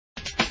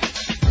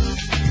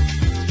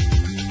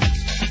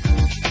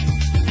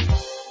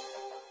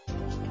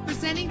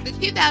the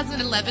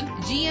 2011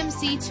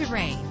 GMC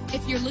Terrain.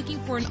 If you're looking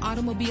for an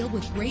automobile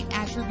with great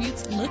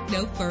attributes, look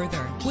no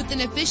further. With an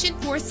efficient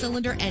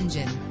 4-cylinder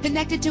engine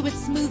connected to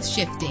its smooth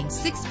shifting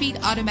 6-speed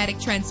automatic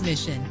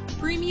transmission,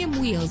 premium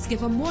wheels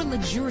give a more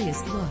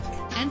luxurious look.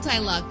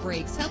 Anti-lock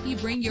brakes help you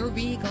bring your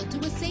vehicle to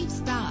a safe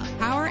stop.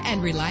 Power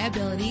and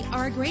reliability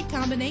are a great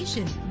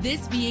combination.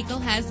 This vehicle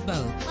has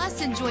both.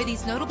 Plus, enjoy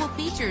these notable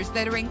features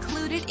that are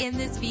included in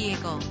this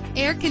vehicle: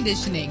 air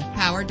conditioning,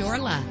 power door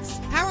locks,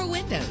 power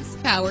windows,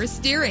 power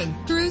steering,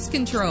 cruise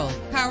control,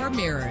 power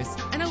mirrors,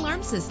 an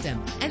alarm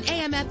system, an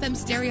AM/FM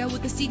stereo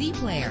with a CD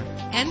player.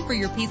 And for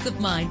your peace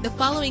of mind, the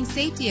following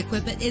safety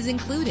equipment is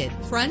included: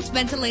 front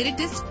ventilated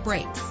disc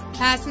brakes,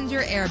 passenger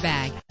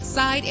airbag,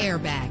 side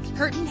airbag,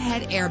 curtain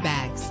head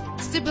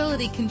airbags,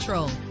 stability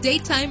control,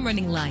 daytime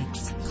running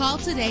lights. Call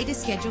today to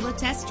schedule a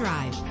test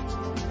drive.